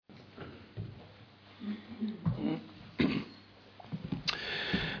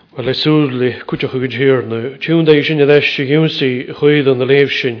Well, I súrli cúteach go dtíorna, tiúnda is sin a dheis si gúnsaí chuid an na léimh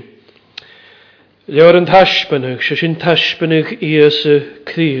sin. Leor an taispanach, se sin taispanach ías a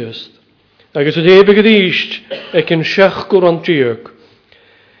Christ. Agus a dhébe go díist ag an seach gur an tíag.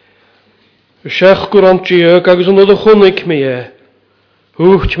 Seach gur an tíag agus an oda chunig mi e.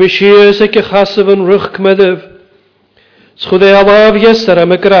 Húcht mi sias ag a chasaf an ruch medaf. Schud e alaf iesar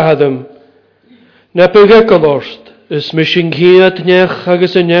am a grahadam. Nepag ag alorst. Is mission giat nech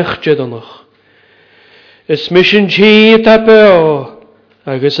agus a nech jedonach. Is mission giat a peo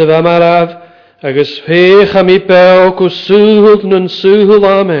agus a vamarav agus fech am I peo go súhul nun súhul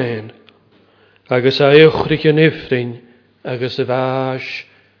amen. Agus a euchrich an ifrin agus a vash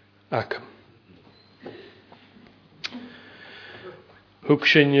akam. Húk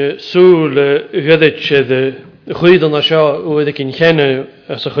sin súl gydit de chuidan a seo oedd ag in chenne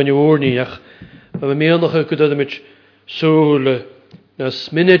as a chynnu úrniach. A ma meanach a gydad amit súl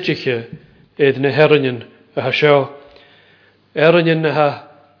nas minitiche edd na herringen a ha seo. Herringen a ha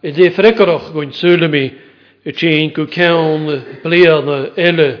edd e frekarach gwy'n súl mi y tîn gw cawn blian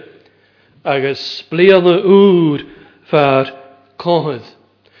ele agus blian úr far cohydd.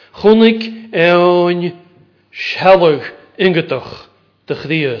 Chwnig ewn sialwg ingetach de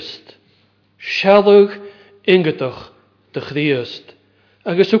chdiast. Sialwg ingetach de chdiast.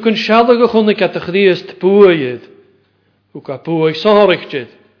 Agus ook een sialwg a chwnig at de chdiast bwyd. Ook a bwyd sarigtid.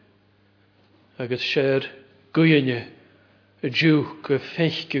 Agus sér gwyne y diwch y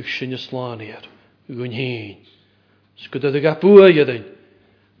fechgych sy'n yslanir. Gwyn hyn. Sgwyd ag a bwyd ydyn.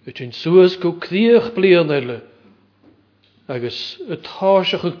 Ydyn sŵas gw cdiach blian ele. Agus y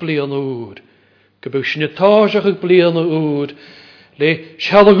tasach ag blian o'r. Gybwch sy'n y tasach ag blian o'r. Le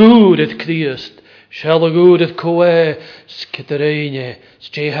sialwg o'r yd cdiast. Sialwg o'r yd coe. Sgydareine.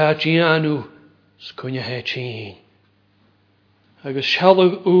 Sje ha gianw. Sgwynne he tîn. Agus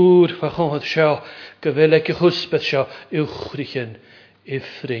sialwg o'r fachonhad sio, gyfel ag y chwsbeth sio, uwchrichen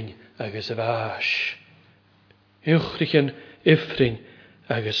ifrin agus y fas. Uwchrichen ifrin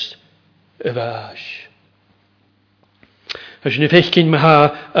agus y fas. As yn y fechgyn ma ha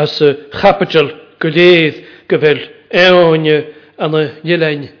as y chapital gyleedd gyfel ewnio an y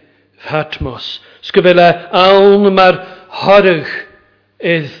nilein fatmos. Sgyfel a awn mar horwg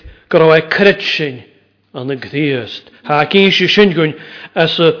idd gyroi crytsyn an y gddiast. Ha geisio syngwn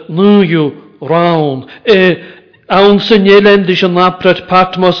as y nŵiw rawn. Awn sy'n nielendys yn naprat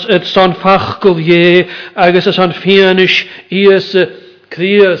patmos yd son fachgol ie agos as son fianish ias y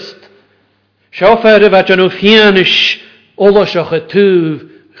gddiast. Siawfer y fad nhw fianish olosach y tŵf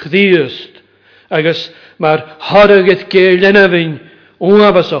gddiast. Agos mae'r horwg yd geir lenafyn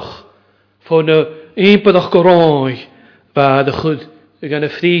oafasach ffôn y einpadach goroi fad y chwyd gan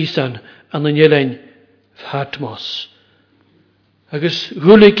y ffrisan an y nielein fatmos. Agus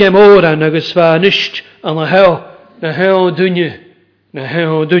hwlig em oran agus fa nisht an a heo dunye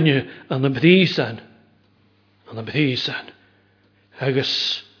an y bddisan.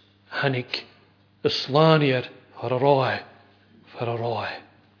 Agus hannig yslaniad ar a roi.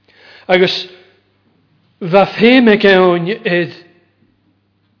 Agus fa ffemeg ewn edd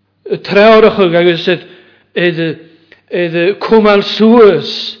trawrachog agus edd cwmal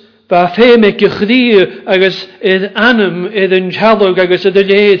sŵas Ba ffemeg y chdi agos edd anam edd yn sialwg agos edd y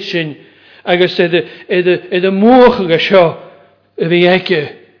leid sy'n agos edd y mwch ag asio y fi ege.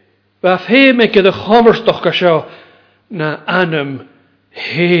 Ba ffemeg edd y choferstoch asio na anam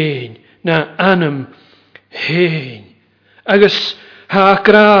hen. Agos ha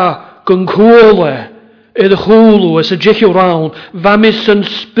gra gyn cwle edd y chwlw as y jichio rawn fa mis yn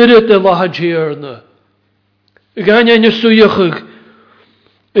spirit y laha jirna. Ganyan y swyachig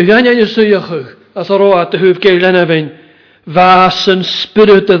Y ganyan y swyachig, as ar oed y hwf geir lenafyn, fas yn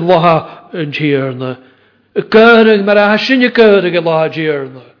spirit y laha yn jirna. Y gyrig, mae'r asyn y gyrig y laha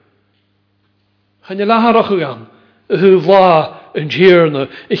jirna. Chan y laha roch gan, y hwf laha yn jirna.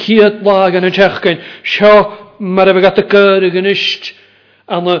 Y chiad laha gan y chechgain, sio mae'r efo gat y gyrig yn isht,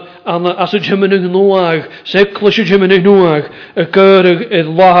 as y jymyn yng ngwag, seclus y jymyn yng ngwag, y gyrig y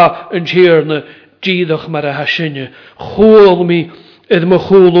laha yn jirna, diddoch mae'r asyn y. Chwl mi, Edd my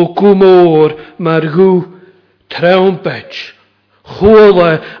chwlw gwmwr mae'r gw traumpech.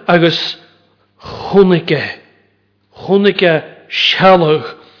 Chwle agos chwnige sialwg.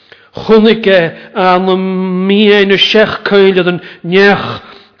 Chwnige an y mien y siech caelad yn nech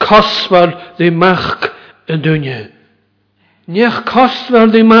cosfal di mach yn dwnia. Nech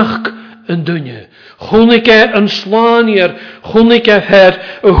cosfal di mach yn dwnia. Chwnige yn slanier. Chwnige her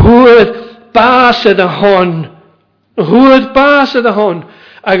y hwyd based y hon. Hwyd bas ydy hon,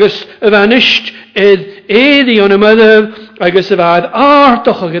 agos y fanisht edd édi an y myddaf agus y fad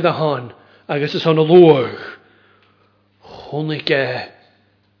artoch ag y hon agus ys an y lwch. Chwnig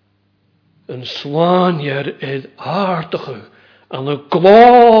yn slaniar yd artoch an y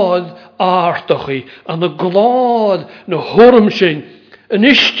glod artoch an y glod na hwrm sy'n yn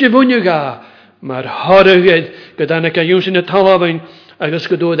isdi fwynio ga mae'r horygyd gyda na ga yw'n sy'n y talafyn agus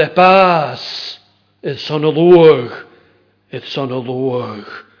gydwyd bas yd son y lwch yd son y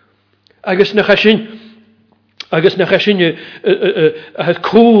lwch agus na chasyn a het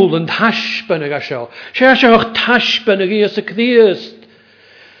cool yn tasban ag asio. Siar o'ch tasban ag eas y cddiast.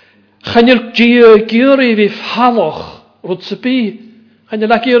 Chanil gyri fi ffaloch rwyd sy bi.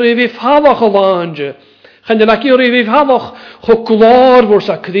 Chanil gyri fi ffaloch o lanja. Chanil gyri fi ffaloch cho glor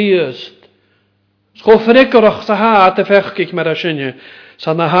fwrs a cddiast. Scho ffrigorach sa ha at y fechgig mar asynnu.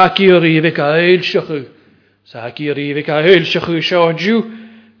 Sa na ha gyri fi ca eilsiochu. Sa ha gyri fi ca eilsiochu sio diw.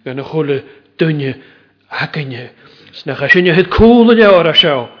 Gan y chwle dynnu. Hakenje. Snach asynje het cool in jou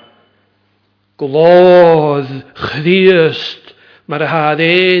rasho. Glod, chdiest, maar had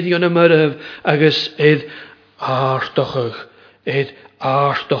jon myrf agus ed aartochig,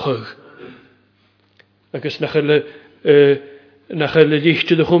 Agus nach le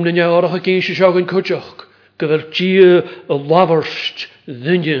dichte de chum in jou orach geen sjog in kutjoch. Gyfer die a laverst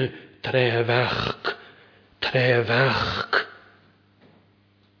dynje trefach.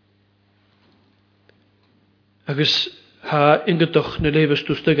 Agus ha ingetoch na levens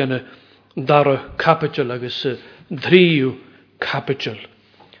toestig aan een darre capital agus driu capital.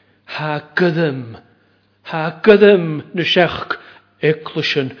 Ha gydym na sech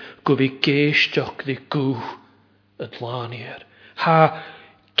eklushen go vi geestjoch di gw het lanier. Ha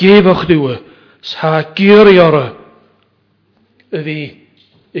gebach duwe, ha geiriore vi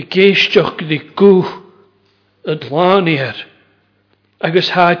geestjoch di gw het lanier.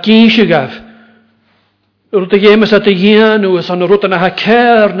 Agus ha geisje gaf. Rwyd y gemas at y hian ys an rwyd yna ha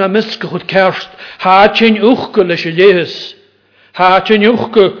cer na misg chwyd cerst. Ha tyn uchgo leis y leis. Ha tyn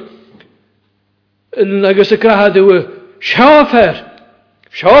uchgo agus y grahad yw siafer.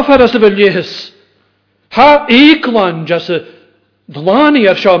 Siafer as y fel leis. Ha eiklan jas y dlani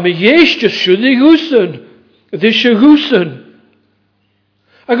ar sio me ieistis siw di gwsyn. Ddi siw gwsyn.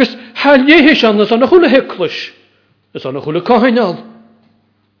 Agus ha leis an ys an y chwle heclwys. Ys an y chwle cohinal.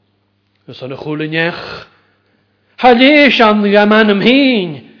 Ys an y chwle nech. Ha leis an ga man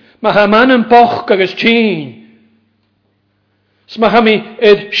heen, ma ha man poch agus tien. Ma ha mi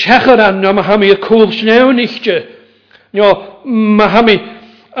ed shecharan, no ma ha mi cool sneeuwnichtje. No, ma ha mi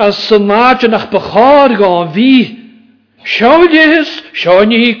as sy'n laadje nach bechar gaan wie. Sjau leis, sjau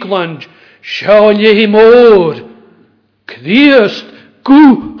nie ikland, sjau nie moor. Chdiest,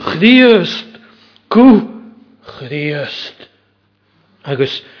 gu chdiest.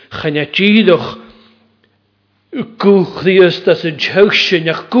 Agus chanetidoch, Gúchdiast as a joushin,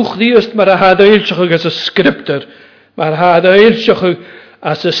 ach gúchdiast mar a had eilsach as a scriptor. Mar had eilsach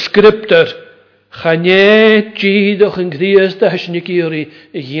as a scriptor. Chane tídoch yn gdiast a hysnigiri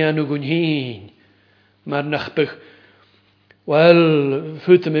y gianw gwn hyn. Mar nachbych, wel,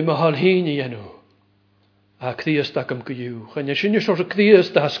 fwta mi mahal hyn i gianw. A gdiast ac am gyw. Chane sy'n ysgol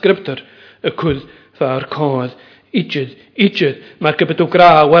gdiast a scriptor y cwyd fa'r codd. Ichid, maar ik heb het ook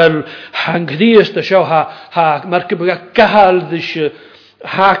raar, wel, hangdiest de show, maar ik heb het gehaaldis,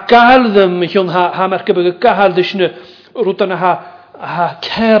 gehaaldem, maar ik heb het gehaaldis, routine,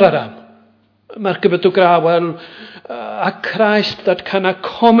 keraram. Maar ik heb het ook raar, wel, a Christ that can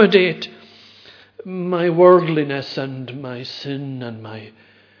accommodate my worldliness and my sin and my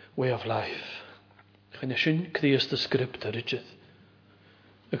way of life. Gaan je zien, kreeg de script, Richard.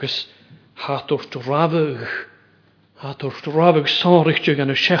 Ik is hard of te rabig. Had o'r drafig sonrichtio gan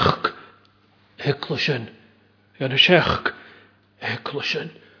y sech heclysyn. Gan y sech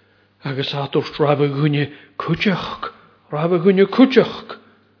heclysyn. Agus had o'r drafig hwnnw cwtioch. Drafig hwnnw cwtioch.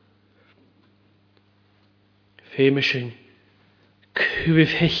 Fémisyn.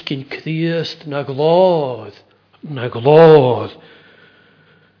 Cwyf hechgyn cdiast na glod.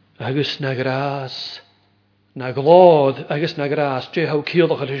 Agus na gras. Na glod. Agus na gras. Je hau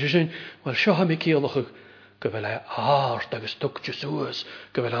keelach al hysyn. Wel, sio ha mi keelach gyfel e art agos dwgtio sŵas,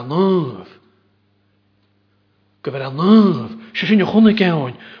 gyfel e nyf. Sy'n chwnig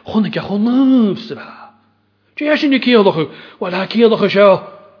iawn, chwnig a chwnyf sy'n fa. Ti eisiau ni ceolach yw, wel ha ceolach yw sio.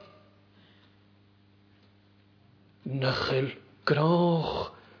 Nachyl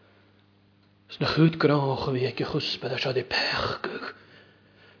groch. Snachwyd groch o fi ag i chwsbeth a sio di pechgych.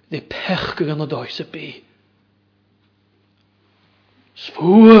 Di pechgych an o does y bi.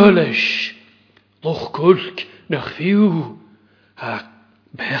 Sfwlish. Loch kulk nach fiw. Ha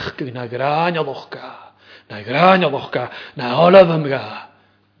bechgych na graan a loch ga. na gránaloch ga, na olafam ga,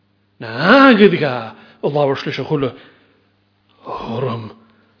 na agad ga, o lawrs leis a chula horum,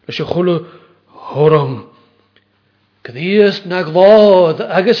 leis a chula horum. Cdíast na glád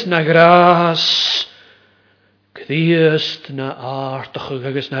agus na grás, cdíast na ártach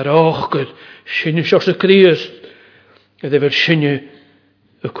agus na ráchgad, sinne seos a cdíast, a d bhfuil sinne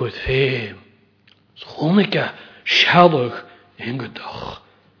a cwyd féim. Chónica sealach ingadach.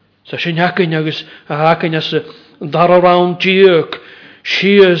 Sa sin hacin agus a hacin as dar around diag,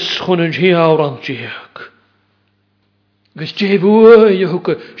 sias chunan hiawran diag. Gus jefu a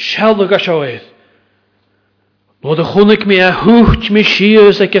hwca sealach a sioedd. Nod a chónic mi a hwcht mi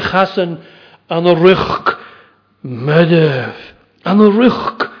sias ac a chasan an a rwch meddef. An a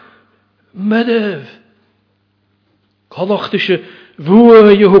rwch meddef. Colach dy se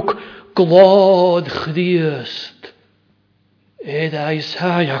fwy a hwc glad chdiast. Ed eis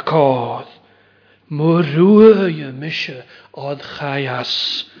hai a cod. Mor rwy a mishe od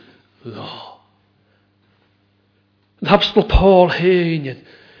chaias lo. D'Apostol Paul heinid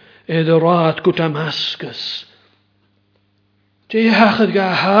ed a rad go Damascus. Dé hachad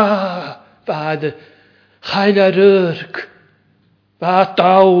ga ha bad chaila ryrg. Bad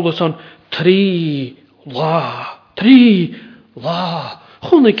dawlas on 3 la. 3 la.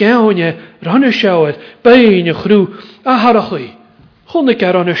 Chwnig gawnje ranne siawad, bain y chrw a harachwy. Chwnig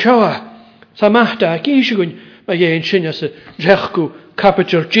a ranne siawa. Sa mahta ac eisiogwn mae ein sy'n as y drechgw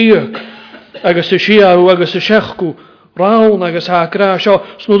capitol diog. Agus y siaw agus y siachgw rawn agus ha gra sio.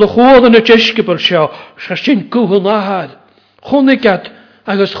 Snwyd y chwod yn y jesgybl sio. Sy'n gwhwl nahad. Chwnig at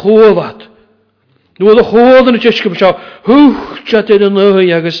agus chwofad. Nwyd y chwod yn y jesgybl sio. Hwch jat yn y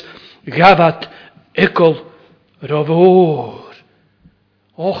nwy agus gafat icol rofwr.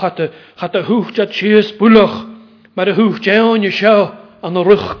 O, gaat de hoeft dat sies boelig, maar de hoeft jou je schou aan de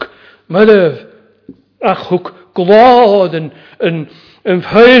rug, maar de ach ook glad en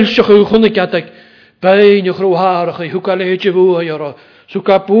vuilsje gewoon ik had ik bij je groeharige hoe kan je woe jaren zo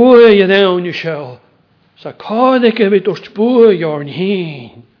kapoe je nou je schou, zo kan ik het door spoor jaren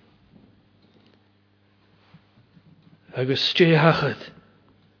heen. Agus je hachhet,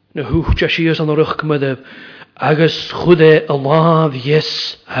 de hoeft je sies aan de rug maar de agus chude a láv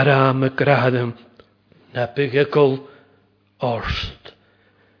yes ara me gradam na bigekol orst.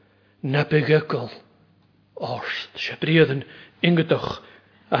 Na bigekol orst. Se brieden ingetach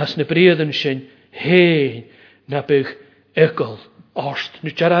as na brieden sin heen na bigekol orst. Nu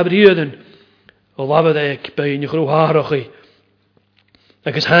tjara brieden o labad eik bij in je groeharachie.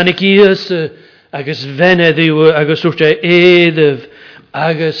 Agus hanik ies agus venne diwe agus urte edev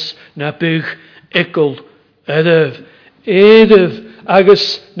agus na bigekol Edef,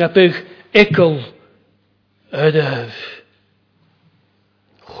 agus na bych ikkel, edef.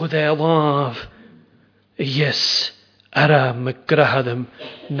 Chwde laf, yes, ara me grahadam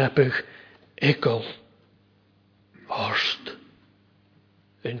na bych ikkel, orst.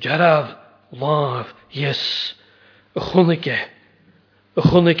 En jaraf laf, yes, a chunike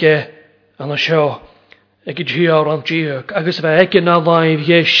an a sio, ag I giawr an giag, agus fa ege na laif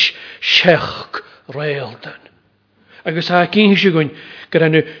yes, shech, Raelton. Agus ha cínsegún gur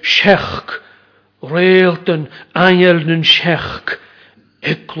anu seach réaltan angeln seach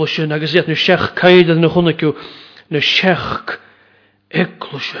iclusin agus iad nu seach caidan na chunacú na seach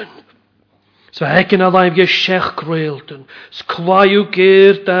iclusin. So hecin a laim ge seach réaltan sclaú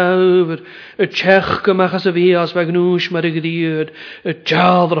géir dáver y seach gymachas a fias fag nús mar a gríad y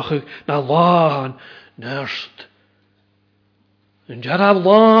jadrachu na láhan nyrst. Yn jarab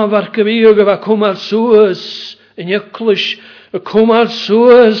lan var cymig a cwmar sŵas yn iclwys y cwmar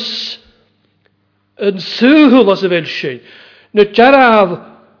sŵas yn sŵl as y fel sy'n. Ny jarab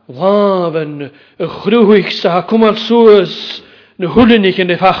lan yn y chrwych sa cwmar sŵas ny hwlynig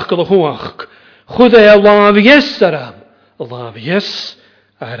yn y ffachgol y hwach. Chwde a lan fi yes aram. Lan fi yes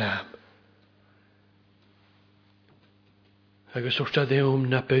aram. Agus wrth a ddiwm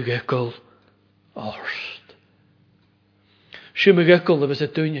na bygegol orst. Simmig ekkel of is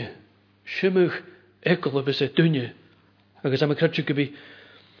het dunje. Simmig ekkel of is het dunje. Agus am a krutje gebi.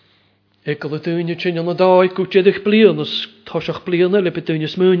 Ekkel het dunje tjin an a daai koetje dich blian. As toshach blian elip het dunje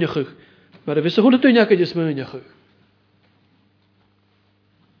smuunjachug. Maar er wisse hoe het dunje akkedje smuunjachug.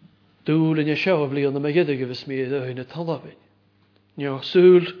 Doel in je sjouw blian am a jeddige vis mee in het halabin. Ja,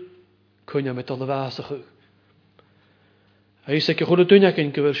 soel kunja met alle wasachug. Hij is ik hoe het dunje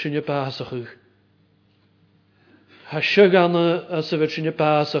akkedje gewilsje je pasachug. Ha siagana as a bheit sin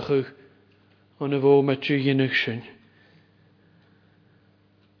pásachug an a bhó met trí dhéanach sin.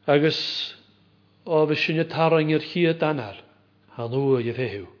 Agus á bheit sin tarang ar chiad anar, ha nua i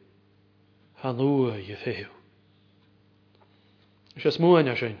bheithú. Han ua je feo. Is mooi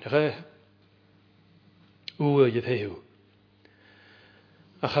naar zijn, ua je feo.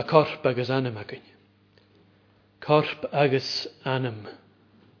 Ach a korp agus anem agin. Korp agus anem.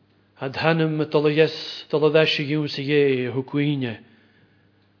 Had hanem tolle yes, tolle dasje jusi je, hukwine.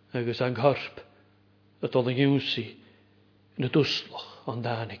 Agus an korp, tolle jusi, in het usloch an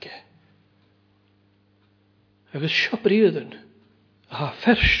danige. Agus shoprieden, ha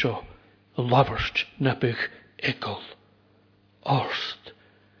fersho, laverst, nepig ekkel, orst,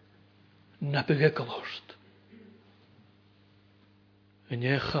 nepig ekkel orst. En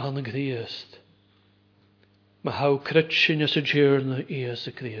jij gaan een Christ. Maar hou krutschen as a journey is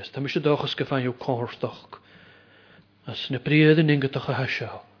a Christ. Dan moet je toch eens van jouw korstdag. Als een brede ingetoch a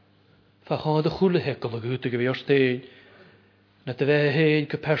hasjouw. Van gaan de goede hekkel goed te geweer steen. Net de wij heen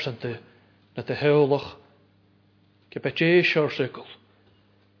gepersente. Net de huilig. Ik heb het je schorsikkel.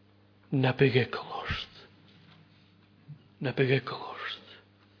 Neppig ekkelorst. Neppig ekkelorst.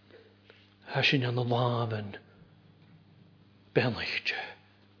 Hasjen aan de laven. Bennichtje.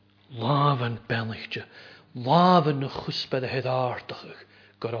 Laven bennichtje. Laven de guspe de het aardige.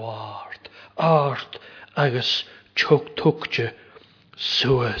 Geroaard. Aard. Agus choktukje.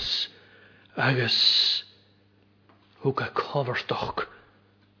 Sues. Agus. Hoeka coverstok.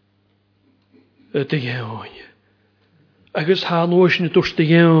 De joon. Agus haan oosje tussen de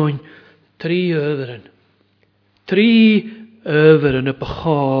joon. 3 oeveren. 3 oeveren op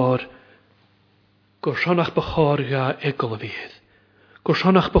begaar. Gorshanach begaar ga ekkel weet.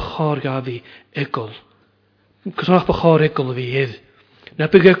 Gorshanach begaar ga wie ekkel. Gorshanach begaar ekkel weet.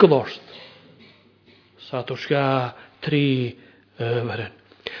 Nepig ekkelorst. Satos ga 3 oeveren.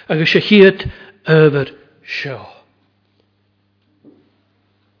 Agus je hiet over show.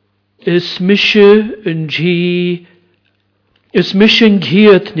 Is misje een G. Is misje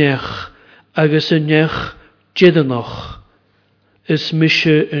giet nech. Agus een nech jidenoch. Is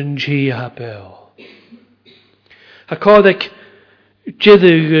misje een G hapel. Hakadek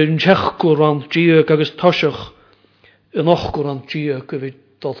jiddig een jechkur aan G agus toshach. Een ochkur aan G gewit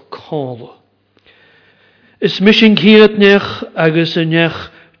dat kale. Is misje giet nech. Agus een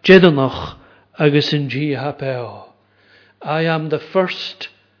nech jidenoch. Agus een G hapel. I am the first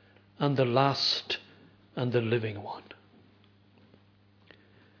and the last and the living one.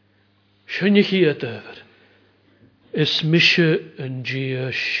 Shunje hiet over. Is misje een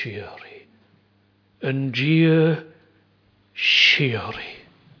Gia shiri. Een Gia shiri.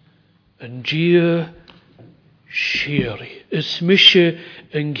 Een Gia shiri. Is misje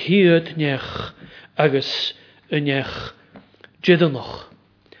een hiet nech. Agus een nech jidenoch.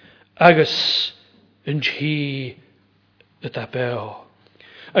 Agus een G het apel.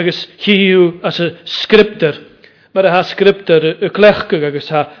 Agus hiu as a scripter. Maar ha scripter klechke agus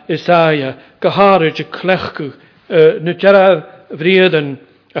ha Isaiah. Geharig a klechke. Nu jara vrienden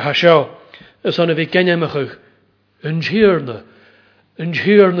ha sjou. Son vi kenjemig. Een gierne. Een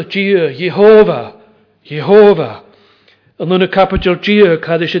gierne Gia. Jehovah. Jehovah. En dan een capital Gia.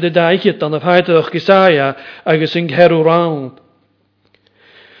 Kadische de daikje dan of heitach Isaiah. Agus in geru round.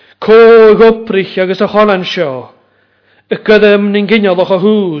 Ko goprich agus a Holland sjou. Ik had hem in Ginjalach a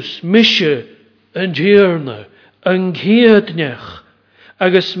hoes, misje, en gierne, en gietnech,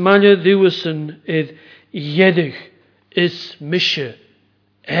 agus manje duwesen id jedig, is misje,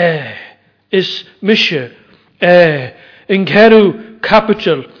 is misje, in geru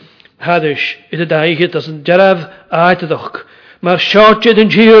capital, hadish, id a daigit as een jarav aitadach, maar schaatje den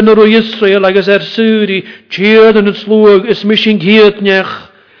gierne ro Israel, agus suri, gierne het sloeg, is misje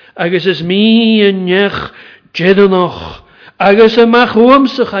gietnech, agus is mi en nech, jedenoch. Agus y mach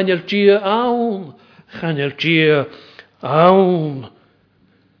wamsa chanel Gia awn. Chanel Gia awn.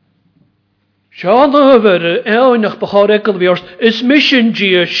 Sian over ewnach bachar ekkel viorst. Is mission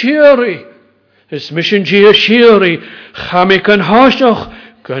Gia shiri. Is mission Gia shiri. Chami kan hasach.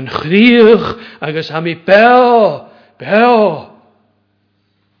 Kan chriech. Agus hami bel. Bel.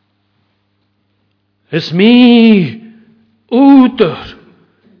 Is mi. Uter.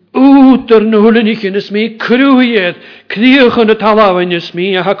 Úter na hulinich in is mi cruied, kriech an de talawen is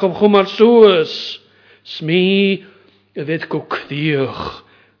mi a hakom chumar soes. Smi a vid go kriech,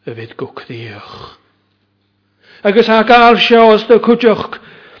 a vid go kriech. Agus ha gar sjaas de kutjach,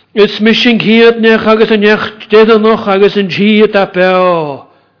 is mishing hiet nech agus an nech dedenoch agus an giet apel.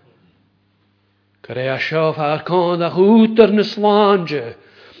 Kare a sjaf haar konach úter na slanje,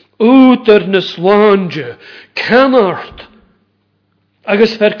 kennart.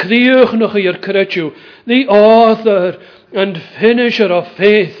 Agus verkriech noch hier kretju, the author and finisher of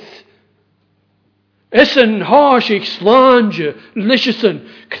faith. Is yn hásig slánge lysisan,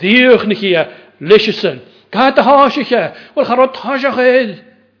 cníoch na chia lysisan. Gad y hásig e, wel charod hásach eid.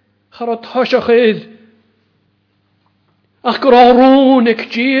 Charod hásach eid. Ach gyr arún ag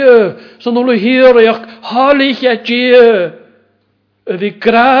dia, son ôl hir ag halich e dia. Y fi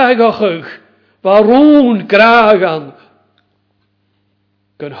gragachach, fa arún gragan.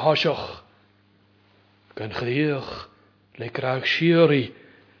 Gan hásach, gan chdíoch, le grag siori,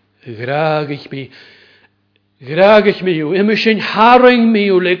 gragich mi yw, ymys sy'n haring mi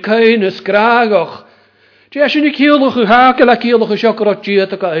yw le cainus gragach. Dia sy'n i ciolwch y hakel a ciolwch y siocrot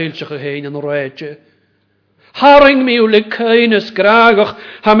diet ac a eilsach y hein yn oredge. Haring mi yw le cainus gragach,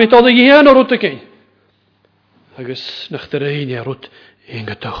 ha mi doedd y ien o'r wt y gyn. Agus nach dyr ein ar wt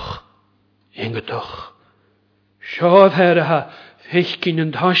ingetach. Siodd her ha feichgyn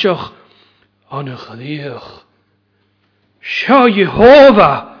yn tasioch, anach ddiach. Sio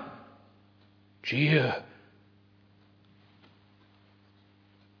Jehova, dia.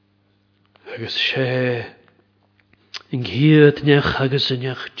 Agus sé yn hyd nech agus yn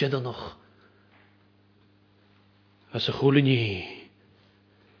nech jedanoch. As y chwlyn ni.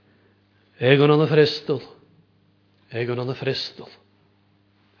 Egon an y ffristol.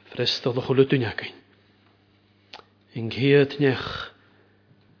 Ffristol y chwlydyn agyn. Yn hyd nech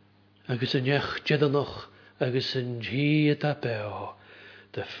agus yn nech jedanoch agus yn hyd a beo.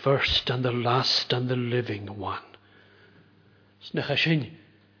 The first and the last and the living one. Snech a sy'n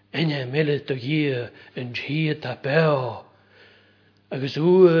enne melet o gie yn hyd a beo. Agus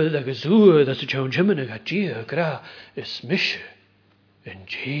úd, as y tjawn jymyn ag a gia gra is mishe yn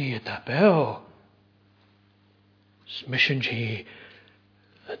hyd a beo. Smishen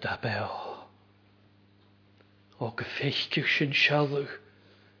hyd a beo. O gefechtich sy'n sialwch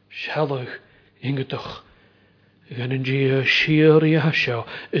ingetach. Gan yn gia siar I hasio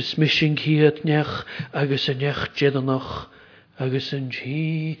is mishen hyd nech agus y nech jedanoch. Agus yn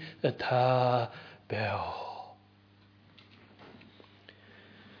hyd a ta beo.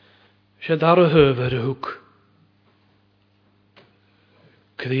 Se dar y hyfer y hwg.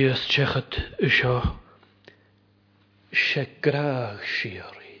 Cyddias tchechat ysio. Se graag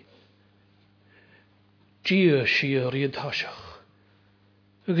siari. Gia siari yn tasach.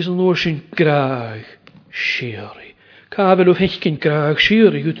 Agus yn o'r sy'n graag siari. Ca fel o fechgyn graag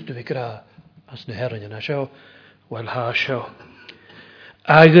siari hwt ydw I gra. As na herin yna sio. Wel ha sio.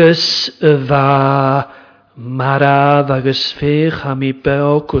 Agus y dda marad agus fech am I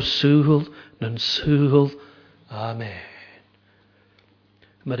beo go súhul nan súhul. Amen.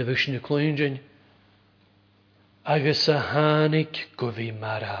 Mae'r fysyn y clwyngyn. Agus y hanig go fi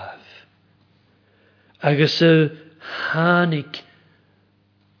marad. Agus y hanig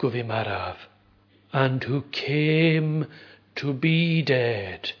go fi marad. And who came to be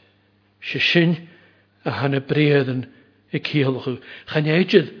dead. Shishin a hanna breedden I kielchu. Chan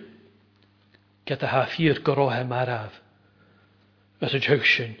eidjid get a half-year gorohe maraf. As a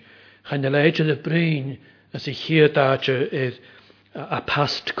junction. Chan eidjid a brain as a here daja is a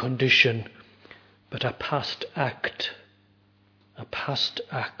past condition, but a past act. A past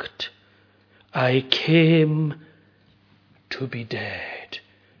act. I came to be dead.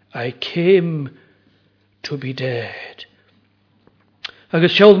 I came to be dead.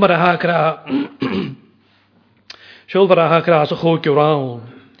 Agus siol mar a hagra as a chog around.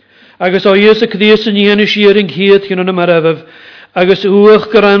 Agus o ys y cyddias yn ian y sir yn hyd gyn yn y marafaf. Agus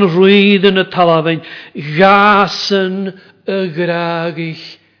uwch gyda'n rwydd yn y talafyn. Gasen y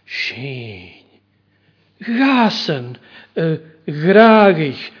gragich sy'n. Gasen y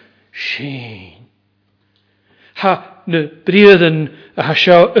gragich sy'n. Ha na briedden a ha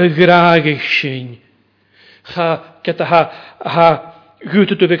sio y gragich sy'n. Ha geta ha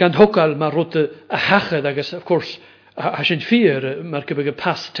gwyt ydw gan hokal maar rote a hachad agus of course ha sy'n ffyr maar gydag a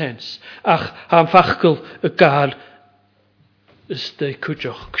past tense ach ha fachgol y gael is de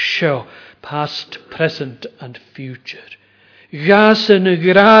cwtioch sio past, present and future. Gas yn y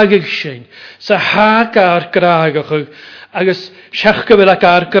gragach sy'n sa hag ar gragach agus siach gyfel ac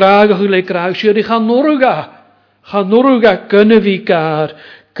ar gragach le gragach sy'n I chanwrga gynnyfi gar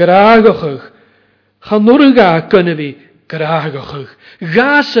gragach chanwrga gynnyfi gragach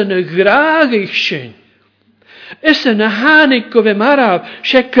gas yn y gragach sy'n is yn y hanig go fe maraf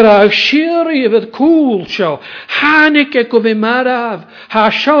se grag siri fydd cwl sio hanig e go fe maraf ha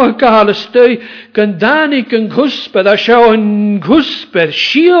sio y gael ystwy gyndanig yn nghwsbeth a sio yn nghwsbeth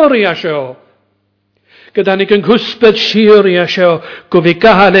siri a sio gyndanig yn nghwsbeth siri a sio go fe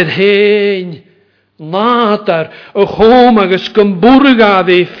gael yn hen natar y chom agos gymbwrga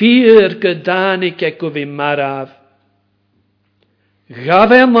fe ffyr gyndanig e go fe maraf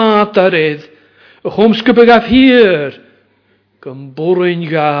gafe natar edd chumscube gaf hir, gym bwryn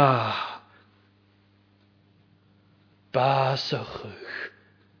ga. Basachach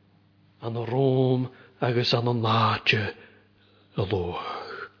an y rôm agus an y nádje y lwch.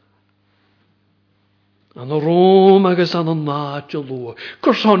 An y rôm agus an y nádje y lwch.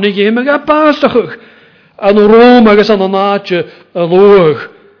 Gwrsonig ymig a basachach an y rôm agus an y nádje y lwch.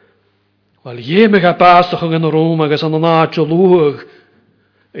 Wel ymig a basachach an y rôm agus an y nádje y lwch.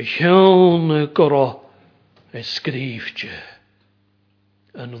 Y llawn y goro y sgrifje.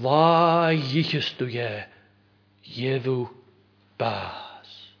 Yn la yichystw Jevu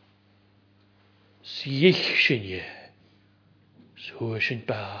baas. Sich sin je. So sin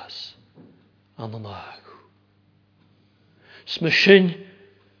baas. An an ag. Sma sin.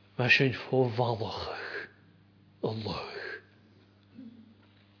 Ma sin fo valachach. Allah.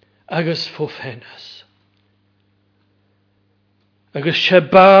 Agus fo fenas. Agus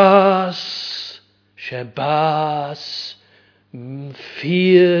Shabas. Shabas.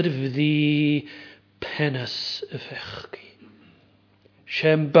 Fyr vdi. Pennas y fechgi.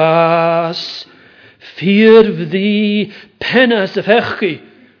 Shembas fyr vdi pennas y fechgi.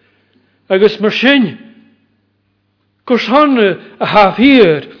 Agus mar sin. Gwrs hon a haf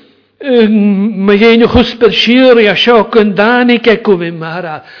hir. Mae ein chwsbeth siri a sioc yn danig ecw fi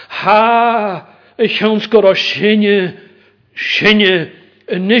mara. Ha, y siawns goro sinne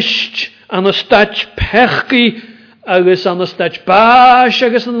y nisht an y stad pechgi agus an y stad bas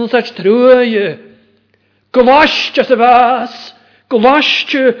agus an y stad trwy. Glosje se was,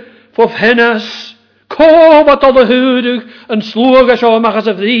 glosje voor hennas, kom wat alle huidig, en sloeg zo mag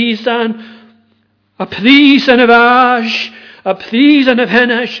ze vriezen, a pries en a was, a pries en a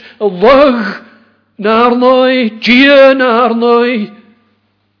hennas, a lug naar noi, gie naar noi,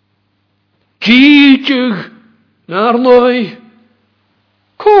 gietjug naar noi,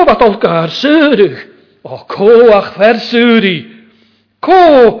 ko wat elkaar zurig, o ko ach versuri,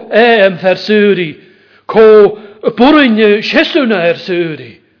 ko versuri, ko bwryn sieswna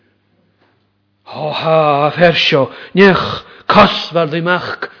suri. O ha, fersio, nech cosfal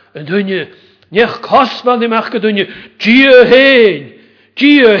ddimach yn dwynnu, nech cosfal ddimach yn dwynnu, gia hen,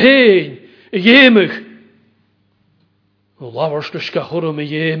 y iemych. O lawrs dysga hwrwm y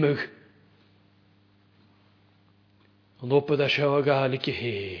iemych. Ond opad a sio a gael i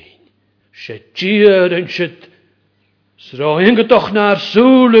hen, se gia yn sydd, sro hyn gydoch na'r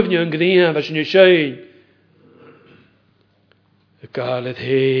sŵlwg ni yn gddian fas ni sein. Y gael yd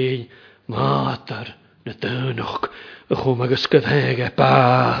hen, matar na dynwch, y chwm agos gyddeg e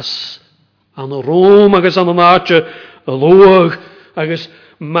bas. An y rôm agos an y nátje, y lwg, agos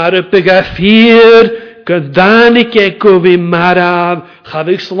mar y byg a ffyr, gydanig e gofi maraf,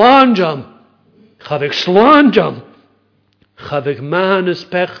 chafig slanjam, chafig manus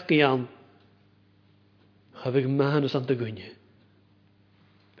pechgian, chafig manus an dy gwynnu.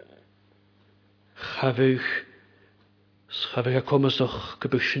 Chafig a commasach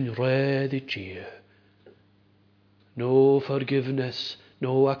gebushin red i no forgiveness,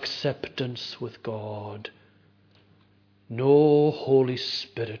 no acceptance with God, no Holy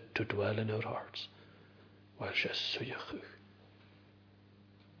Spirit to dwell in our hearts. Wel, se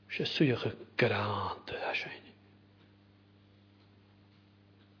swyach grant a sein.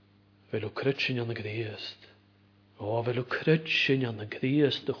 Fel o crytsin an y gddiast. O, fel o crytsin an y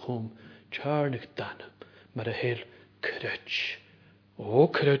gddiast y chwm charnig danam, mar a hel crytch. O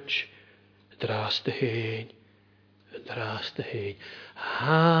crytch, dras dy hen,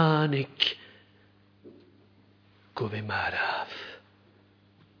 hanig gofi maraf.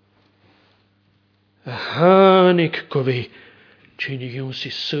 A hanig gofi tînig yw'n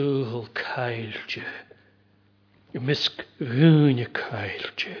si sŵl caelge. Ymysg hwyn y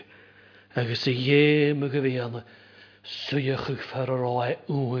caelge. Agus y iem y gofi anna swyach ych far o'r olau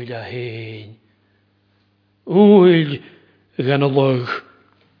wyl a hen. Wyl gan y lwg.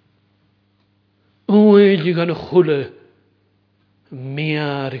 Wyl gan y chwle.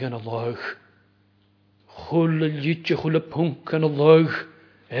 Miar gan y lwg. Chwle litje, chwle pwnc gan y lwg.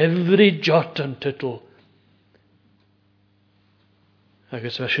 Every jot and tittle.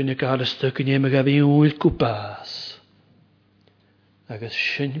 Agus fe sy'n y gael y styc yn iem ag a fi wyl gwbas. Agus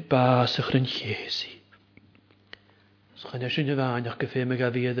sy'n bas ych rhan chiesi. Sgan sy'n y fain ach gyffem ag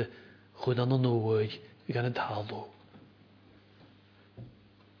a fi edd chwyd an o'n nwy i gan y talw.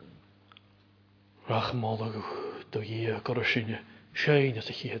 Rach molag do i agor y sy'n sy'n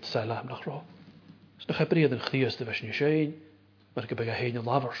as y chiad salam nach ro. Sna chabriad yn chdias dy fe sy'n sy'n. Mae'r gybeg a hein y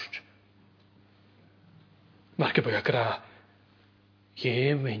lafarst. Mae'r gybeg a gra.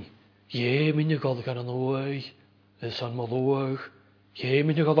 Iemin y gol gan yn oed. Ys an malwag.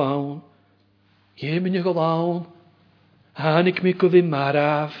 Iemin y gol awn. Jemen go lawn. Hanik mi go vi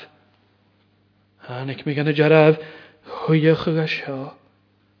marav. Hanik mi gan jarav. Huyach ga sha.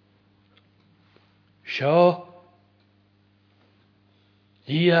 Sha.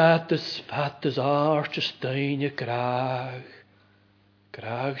 Diates fattes arches steine graag.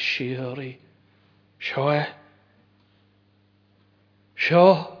 Graag shiri. Sha.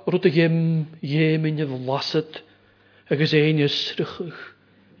 Sha rut jem in je lasset. Agus een ysrich.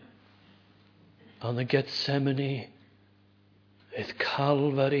 An a Gethsemane. Het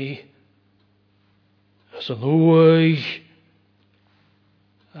Calvary. As an oig.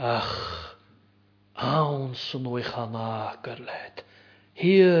 Ach. Aans an oig hanaker leid.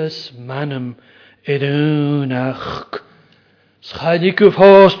 Hies manem ed unach. Schadik uf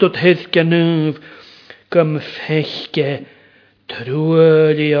hoos tot het genuv. Gum fechke.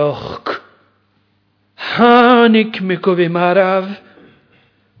 Truelioch. Hanik me go vi marav.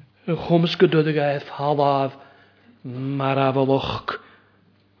 Chums gedodig eith halav. Maravaloch.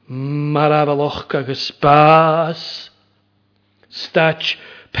 Maravaloch agus baas. Stach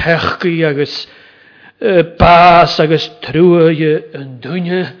pechki agus baas agus trueje en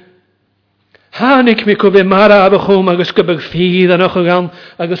dunje. Hanik me go vi marav chum agus gubig fied an och gaan.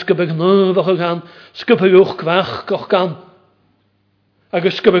 Agus gubig nuv och gaan. Skubig uch kwach och gaan.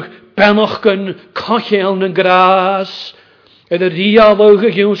 Agus gubig pennoch gun kachel en gras. En de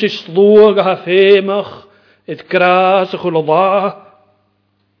rialoge gions is sloog ha femach. Het gras gulova.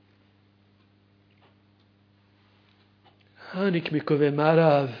 Hanik me go vi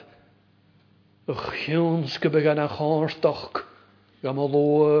marav. Gions gubig an a chorstoch.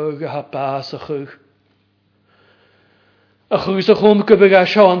 Gamaloge ha pasach. Ach us a chum gubig a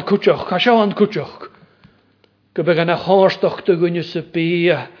shaan kutjoch. Gubig an a chorstoch de gunje se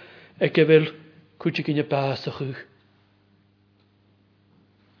pia. Ek wil kutjik in je pasach.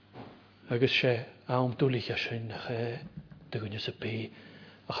 Agus sé am dúlich a sin de gunne sa bí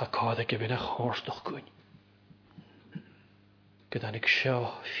a cha cáda go bhína chóirstoch gúin. Gydanig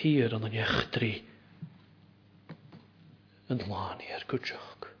seo fír an echtrí an láni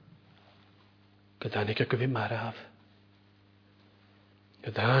gúteach. Gydanig a go bhí maraf.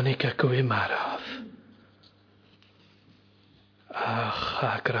 Gydanig a go bhí maraf. Ach,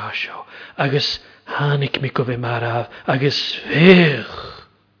 a gra seo. Agus hánig mi go bhí maraf. Agus fech.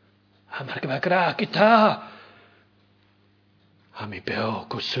 Hamar gyda gra gita. Ham I beo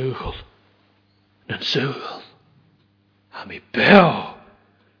go súhul. Nan súhul. Ham I beo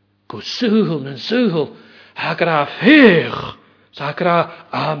go súhul nan súhul. Ha gra fech. Sa gra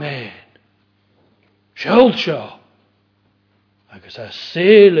amen. Sjálf seo. Agus a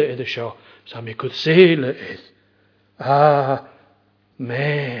sele idir seo. Sa mi gud sele id. Amen.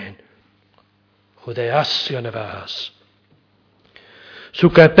 Chud é asgan a bhas.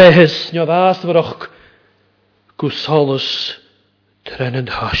 Suka behes nio vast varach gusolus trenend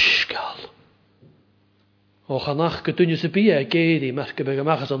haskal. Och anach gedunje se bia gedi merke bega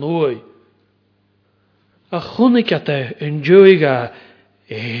machas an oi. A chunig at enjoyga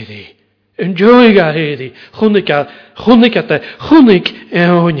edi. Enjoyga edi. Chunig at chunig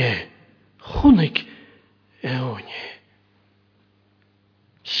eonje. Chunig eonje.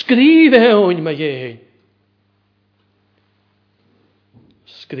 Skrif eonje ma je.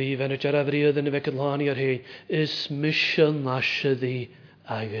 Skrif en het jarafriad in de wekken lani heen is mission nashadi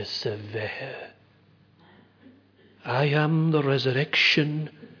agus vehe. I am the resurrection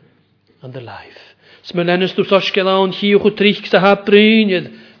and the life. Smelennis tu soskelaun hiu getricht te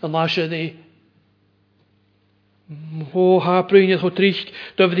haprinjed en nashadi. Ho haprinjed getricht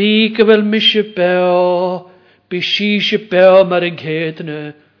de vrike wel misje pel, beshisje pel maar ik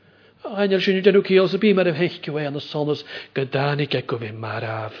hetene. En er zijn ook heel ze maar een hekje wij aan de zonnes gedaan ik go weer maar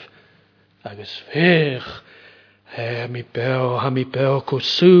af. Agus veeg. Ha mi bel ko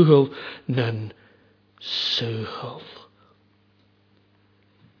suhul nen suhul.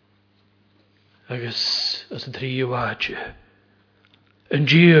 Agus as een drie waadje. Een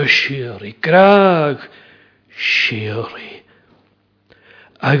gier shiri, graag shiri.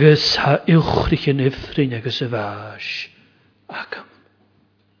 Agus ha ilchrich en ifrin agus a vaas. Akam.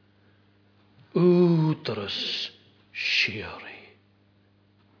 Uterus Shiri.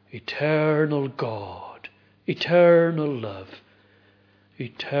 Eternal God, eternal love,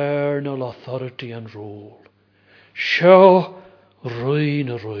 eternal authority and rule. Sha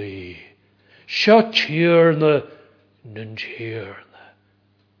ruine rui. Sha tjerne nun tjerne.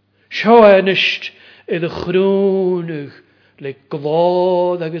 Sha enisht I de groenig le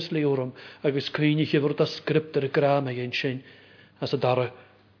glad agus leorum agus kuinich wordt a scripter gram again shin as a darre.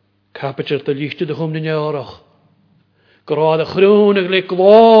 Capitcher de lichte de gom de neurach. Grade groenig le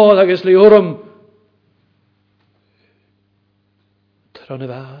glad agus leorum Tron y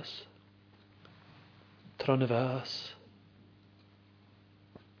fas. Tron y fas.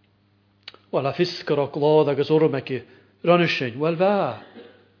 Wel, a ffisgar o glod agos orwm ag Ronysyn, wel fa.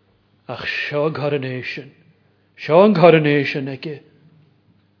 Ach, sio coronation. Sio coronation ag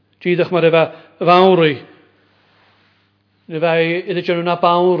Dydach mar efo fawri. Ne fai iddo dyn na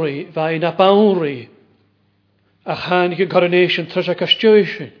bawri. Fai na bawri. A chan i coronation tras a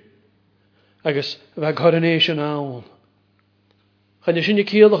castioisin. Agus fa coronation awn. Chan i sy'n i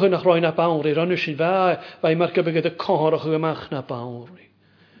cielach yn roi na bawri. Ronysyn fai marca bygyd y corach o ymach na bawri.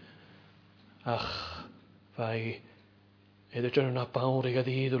 Ach, fai iddo dyn na bawri gad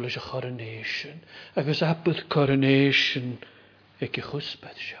iddwl is a coronation. Agus apod coronation ag i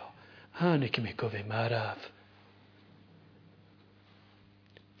chwsbeth sio. Han ik me gofi maraf.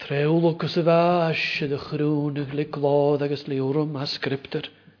 Treulwg ys y fas ydy chrwn ag le glod agos le wrwm a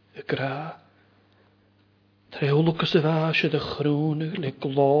sgripter y gra. Treulwg ys y fas ydy chrwn ag le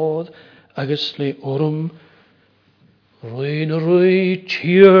glod agos le wrwm. Rwy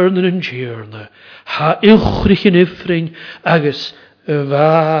tîrn yn tîrn. Ha uwchrich yn ifrin agos y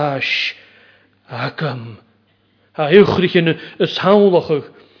fas agam. Ha uwchrich yn y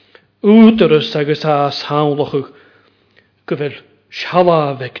sawnlochwg. Úteras agus a sáwnlachug gyfer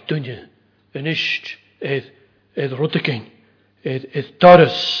siala veg dunne yn isht edd rwdygyn edd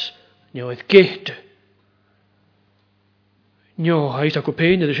doras nio edd geite nio hait ac o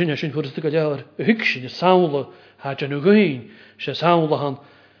pein edd sy'n fwrdd y galiawr y hygsyn y sáwnla had jan o gyn sy'n sáwnla han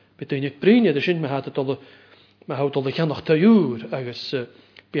bydyn ag brin edd sy'n ma hawdd ol y chanach taiwr agus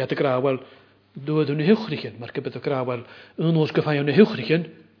biad y gra wel dwyd yn y hwchrichen mae'r gybydd y gra wel unwrs gyffai yn y hwchrichen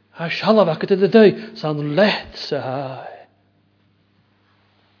ha shalaf ac ydy dy san let sa hai.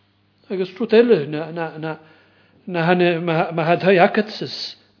 Agus trwtele na hane ma had hai akat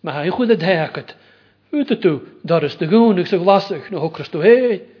sys ma hai chwyd yd hai akat. Fwyd ydw daris dy gŵnig sy'n glasach na hwcras dw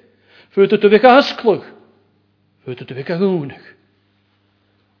hei. Fwyd ydw fic a asglwg. Fwyd ydw fic a gŵnig.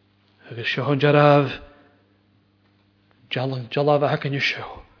 Agus sio hon jaraf jalaf ac yn ysio.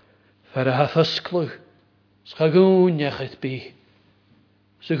 Fer a hath asglwg. Scha gŵniach eith bi.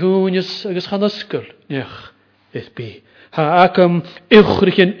 Sy gŵnis agos chan ysgol, nech, eith bi. Ha acam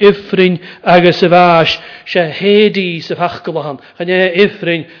uwchrich yn ifrin agos y fas, se hedi sy fachgol o han. Chan e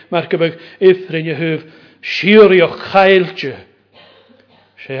ifrin, mae'r gybag ifrin y hyf, siwrioch chaeltio.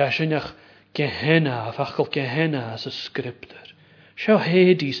 Se asinach gehenna, fachgol gehenna as a scripter. Se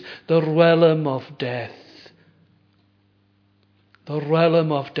hedis, the realm of death. The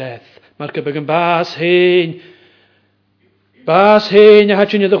realm of death. Mae'r gybag yn bas hen, Bas hyn a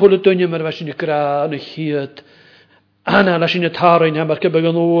hatyn ydych hwnnw dynnu mae'r fasyn i gra yn y chyd. Anna lasyn y tarin am ar cybag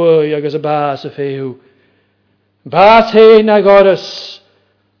yn wy agos y bas y ffew. Bas hyn ag oras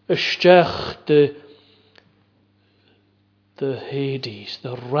ystech the Hades,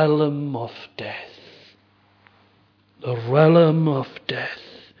 the realm of death. The realm of death.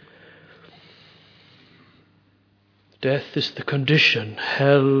 Death is the condition.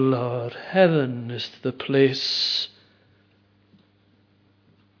 Hell or heaven is the place.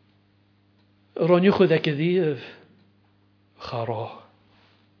 Roniwch oedd ag yddiaf charo.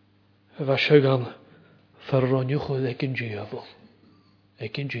 Fa siagan ffer roniwch oedd ag yn diafol.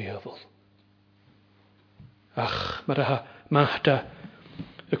 Ag yn diafol. Ach, mae'r ha mahda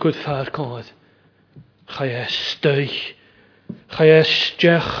y gwyd ffa'r coedd. Chai estych. Chai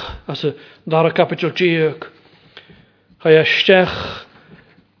estech as y ddar y capital diag. Chai estech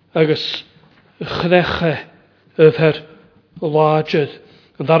agos chdeche y fer lodgydd.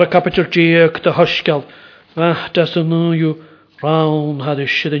 And dar a capital diag de hosgal, das yn yw rawn had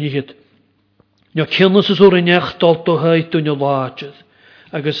ysyd yn hyd. Nio cynnes ys o'r unech dalt o haid dwi'n y lodgydd,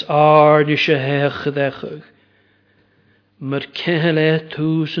 agos ar ni se hech ddechog. Mae'r cehel e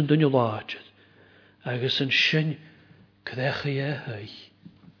tŵs yn dwi'n y lodgydd, agos yn sy'n cydech i e hai.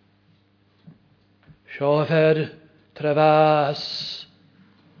 Sio fer trefas,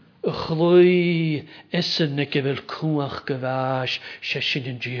 Chlwy ysyn y gyfel cwach gyfas sy'n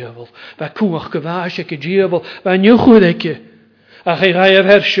yn diafol. Fa cwach gyfas ac y diafol. Fa niwchwyd ag y. A chai rai af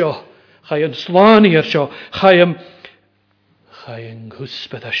hersio. Chai yn slani hersio. Chai yn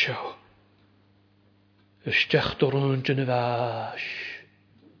gwsbeth hersio. Ystech dorwnt yn y fas.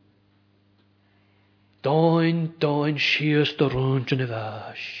 Doin sias dorwnt yn y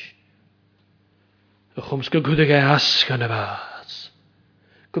fas. Y chwmsg gwdig e asg yn y fas.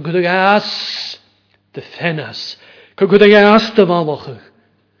 Gwyd as dy ffenas. Gwyd as dy malwch.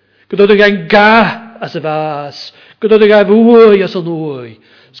 Gwyd ga as y fas. Gwyd fwy as yn wy.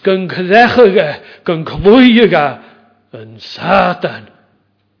 Sgan cydech gan clwy yn Satan.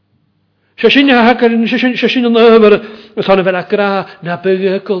 Shashin hakan shashin an over son of a gra na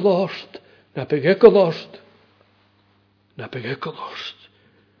begekolost. Na begekolost. Na begekolost.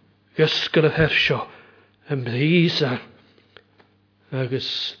 Gysgol y hersio yn brisa.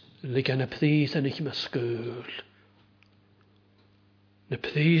 Agus ligan y prys yn eich masgwl. Na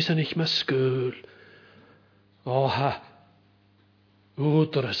prys yn eich masgwl. O ha.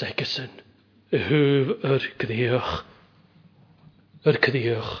 Wdr as egysyn. Y hwf gdiach.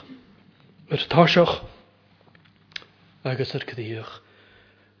 Gdiach. Tasioch. Agus gdiach.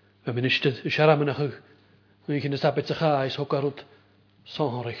 A min ystyd siarad yn achw. Nid yn ystafell ych ais hogarwyd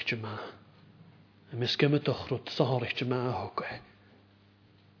sonhorych yma. A misgymyd ochrwyd sonhorych yma hogwe.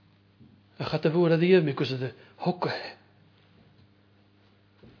 A chad y fwyr a ddiam i gwrs ydy hogwe.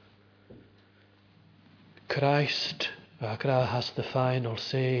 Christ has the final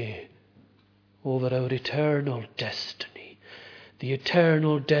say over our eternal destiny. The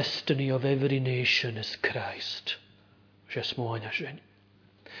eternal destiny of every nation is Christ.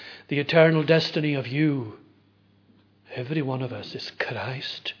 The eternal destiny of you, every one of us, is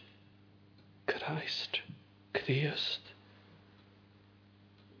Christ. Christ.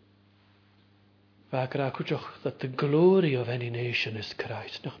 That the glory of any nation is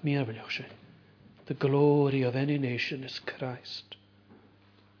Christ. The glory of any nation is Christ.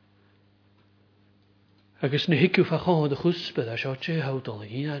 Agus na hicw ffachon de chwsbeth a sio che hawdol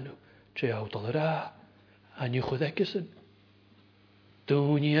i anw, che hawdol yr a, a ni chwyd egysyn.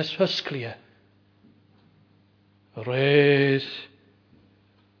 Dwn i as hysglia. Redd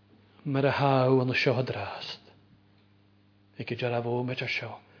mae'r haw yn y sio drast. Ec i jarafo met a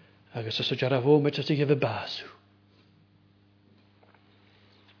sio, agus as o jarafo met a sig efo basw.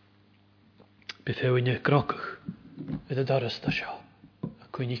 Bydd yw'n y grocwch, ydy dorast a sio, a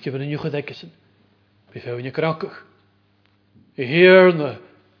cwyn i gyfer yn ywch egysyn. Bydd yw'n y grocwch. I hirna.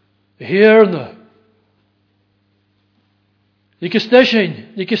 Ni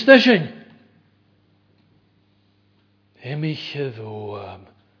gystesyn. Emich y ddwam,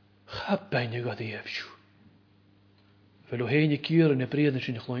 chabain y god i efsiw. Fel o hen i gyr yn y bryd yn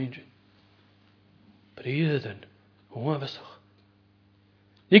sy'n chlwy'n. Bryd yn, hwna fysach.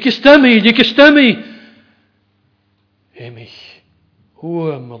 Ni gystemi. Emich,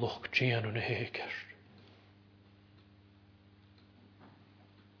 hwam y lwch gian yn y heger.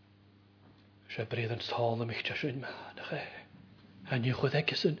 Se bryd yn sal am eich jasyn ma, na che. Han you chwyd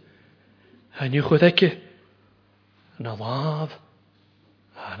egysyn. Han you chwyd egi. Na laf.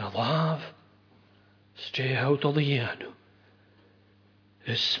 Ste hawd o lianw.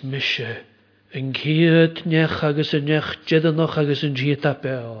 Ys mysio. Yn gyd nech agos yn nech jedanoch agos yn gyd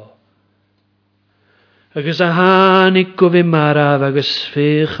apel. Agos a hanig gofi maraf agos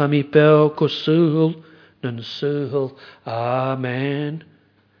ffech am I bel cwswl. Nyn swl. Amen.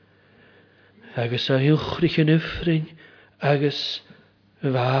 Agos a uwchrich yn yffrin. Agus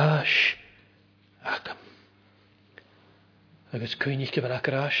fas agam. Agus cwynig gyfer ac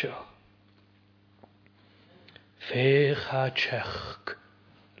rasio. Fech a chech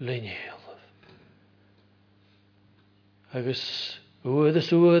lynelf. Agus wyd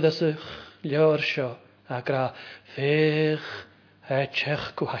as ych lior sio ac ra fech a chech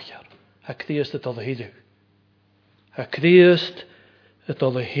gwahar. Ac ddiast y dol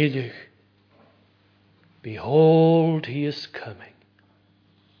y hilyw. Behold, he is coming.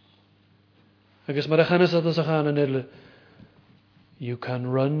 Agus mar a chanas adas a chan yn you can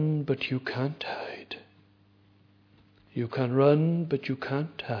run, but you can't hide. You can run, but you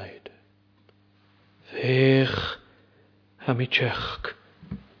can't hide. Fech am I chech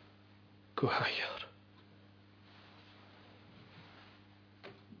gwahayar.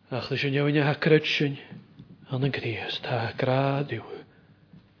 Ach, ddys yn iawn i hacryd sy'n an y gries ta grad yw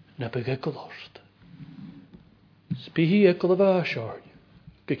na byg y glorst. Sbihi egol y fa siorn,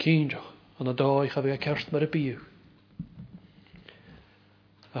 gykynjoch, an y doi chaf a kerst mar y biw.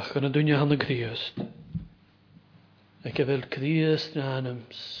 Ach yn y dwynia han y griast. Ac e fel griast na anam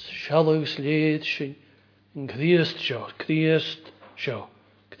sialw sled sy'n yn griast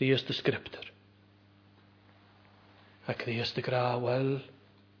y sgripter. A griast y gra wel,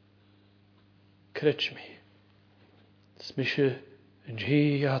 crych mi. Smisio yn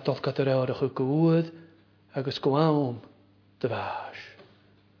hi a dolcat yr awr ach o gwyd, agus gwaum dy fas.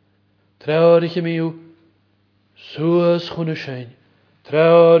 Trawr ich mi yw sŵas chwn y sy'n.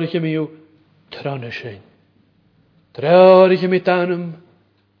 Trawr ich mi yw tron y sy'n. Trawr ich mi danum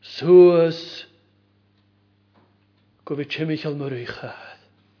sŵas gofi chymich al mwyr chad.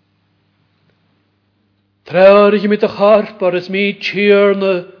 Trawr ich mi dy charp ar ys mi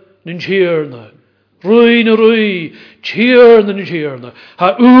nyn chyrna Rwy na rwy, tierna na tierna,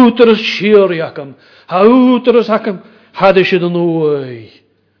 ha úteras sioriacam, ha úteras acam, hadis yn wy.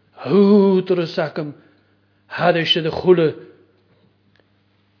 Ha úteras acam, hadis yn chwle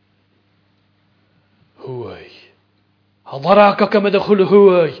hwy. Ha ddarach acam yd chwle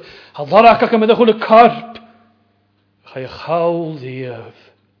hwy, ha ddarach acam yd chwle carp, cha i chawl ddiaf.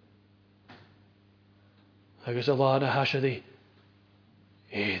 Agus y lana hasad i,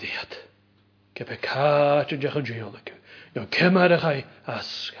 idiot. Gebe kaat yn jach yn jiolach. Yon cymar ych ai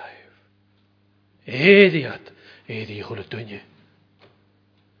asgaif. Idiot. Idi chwle dwynnu.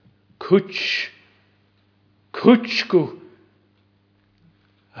 Cwtschgu.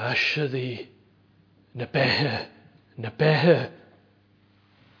 Asad i, na behe.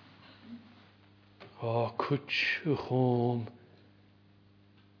 O, cwtsch y chwm.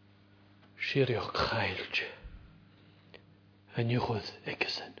 Sirioch chailj. Yn ywchwyd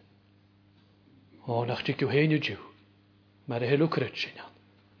egysyn. O, nach jikiw hein yw jiw. Mae'r helw cret sy'n iawn.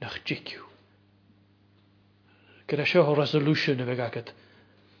 Nach jikiw. Gyda sio o resolution y fe gagad.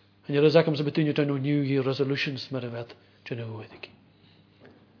 Yn yw'r ysacam sy'n bydyn yw New Year resolutions mae'r efad dyn nhw wedi.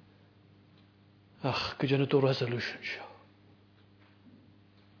 Ach, gyda nhw dw resolution sio.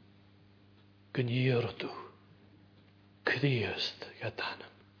 Gynnyr o dw. Cyddiast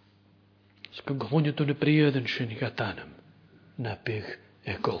gadanam. Sgyn gwnnw dw'n y briad yn sy'n gadanam. Na byg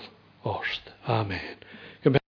egol orst. Amen.